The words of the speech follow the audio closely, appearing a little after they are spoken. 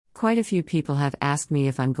Quite a few people have asked me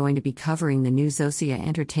if I'm going to be covering the new Zosia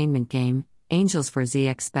Entertainment game, Angels for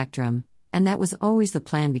ZX Spectrum, and that was always the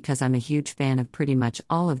plan because I'm a huge fan of pretty much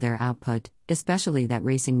all of their output, especially that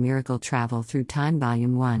Racing Miracle Travel Through Time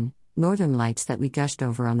Volume 1, Northern Lights that we gushed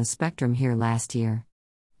over on the Spectrum here last year.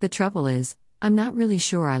 The trouble is, I'm not really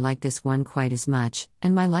sure I like this one quite as much,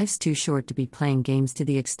 and my life's too short to be playing games to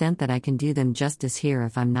the extent that I can do them justice here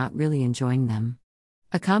if I'm not really enjoying them.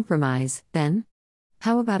 A compromise, then?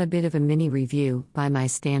 How about a bit of a mini review, by my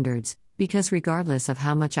standards, because regardless of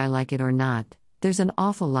how much I like it or not, there's an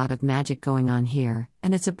awful lot of magic going on here,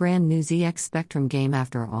 and it's a brand new ZX Spectrum game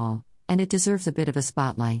after all, and it deserves a bit of a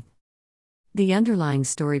spotlight. The underlying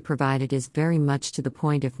story provided is very much to the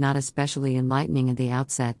point if not especially enlightening at the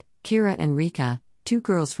outset. Kira and Rika, two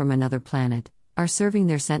girls from another planet, are serving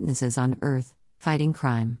their sentences on Earth, fighting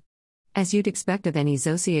crime. As you'd expect of any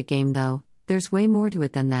Zosia game though, there's way more to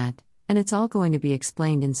it than that, and it's all going to be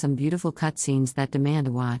explained in some beautiful cutscenes that demand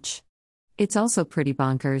a watch. It's also pretty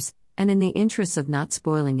bonkers, and in the interests of not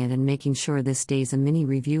spoiling it and making sure this stays a mini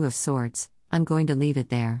review of sorts, I'm going to leave it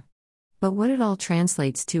there. But what it all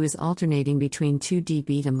translates to is alternating between 2D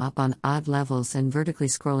beat-em-up on odd levels and vertically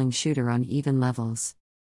scrolling shooter on even levels.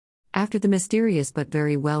 After the mysterious but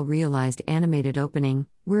very well realized animated opening,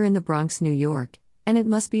 we're in the Bronx, New York, and it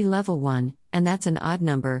must be level 1, and that's an odd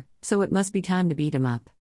number, so it must be time to beat 'em up.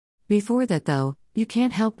 Before that though, you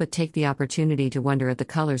can't help but take the opportunity to wonder at the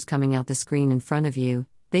colors coming out the screen in front of you.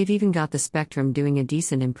 They've even got the Spectrum doing a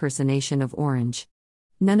decent impersonation of orange.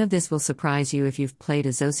 None of this will surprise you if you've played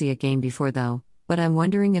a Zosia game before though, but I'm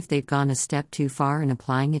wondering if they've gone a step too far in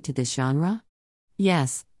applying it to this genre?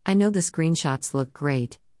 Yes, I know the screenshots look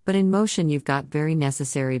great, but in motion you've got very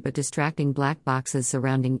necessary but distracting black boxes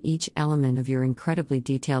surrounding each element of your incredibly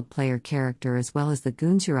detailed player character as well as the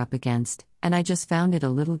goons you're up against, and I just found it a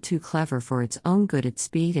little too clever for its own good at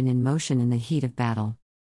speed and in motion in the heat of battle.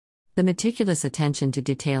 The meticulous attention to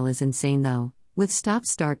detail is insane though, with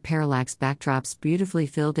stop-start parallax backdrops beautifully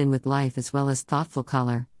filled in with life as well as thoughtful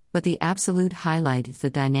color, but the absolute highlight is the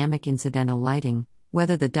dynamic incidental lighting,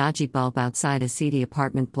 whether the dodgy bulb outside a seedy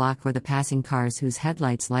apartment block or the passing cars whose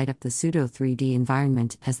headlights light up the pseudo-3D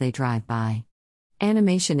environment as they drive by.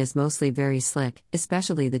 Animation is mostly very slick,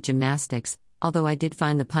 especially the gymnastics, although I did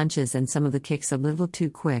find the punches and some of the kicks a little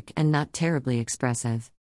too quick and not terribly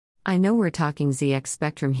expressive. I know we're talking ZX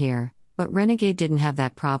Spectrum here, but Renegade didn't have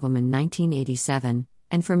that problem in 1987,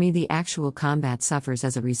 and for me the actual combat suffers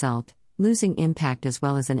as a result, losing impact as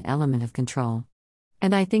well as an element of control.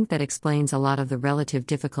 And I think that explains a lot of the relative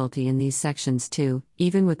difficulty in these sections too,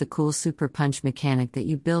 even with the cool super punch mechanic that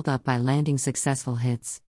you build up by landing successful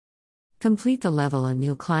hits. Complete the level and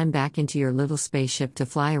you'll climb back into your little spaceship to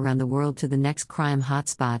fly around the world to the next crime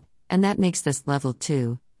hotspot, and that makes this level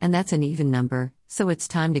 2, and that's an even number, so it's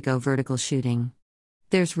time to go vertical shooting.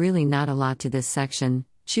 There's really not a lot to this section,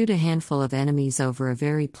 shoot a handful of enemies over a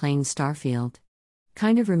very plain starfield.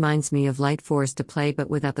 Kind of reminds me of Light Force to play but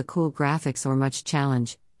without the cool graphics or much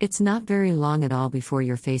challenge. It's not very long at all before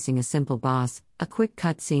you're facing a simple boss, a quick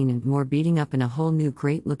cutscene and more beating up in a whole new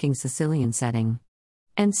great-looking Sicilian setting.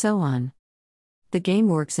 And so on. The game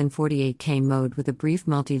works in 48K mode with a brief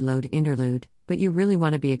multi-load interlude, but you really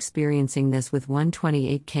want to be experiencing this with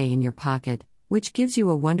 128K in your pocket, which gives you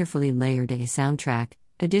a wonderfully layered soundtrack,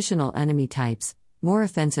 additional enemy types, more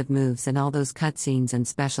offensive moves and all those cutscenes and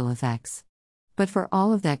special effects. But for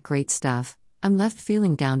all of that great stuff, I'm left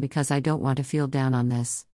feeling down because I don't want to feel down on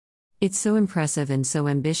this. It's so impressive and so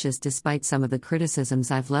ambitious despite some of the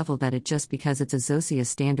criticisms I've leveled at it just because it's a Zosia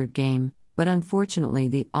standard game, but unfortunately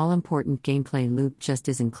the all-important gameplay loop just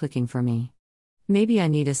isn't clicking for me. Maybe I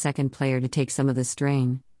need a second player to take some of the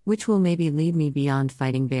strain, which will maybe lead me beyond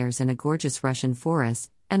fighting bears in a gorgeous Russian forest,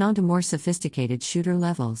 and onto more sophisticated shooter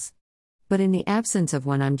levels. But in the absence of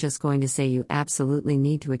one, I'm just going to say you absolutely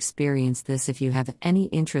need to experience this if you have any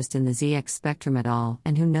interest in the ZX Spectrum at all,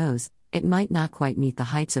 and who knows, it might not quite meet the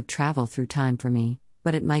heights of Travel Through Time for me,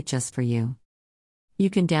 but it might just for you. You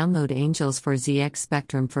can download Angels for ZX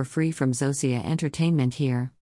Spectrum for free from Zosia Entertainment here.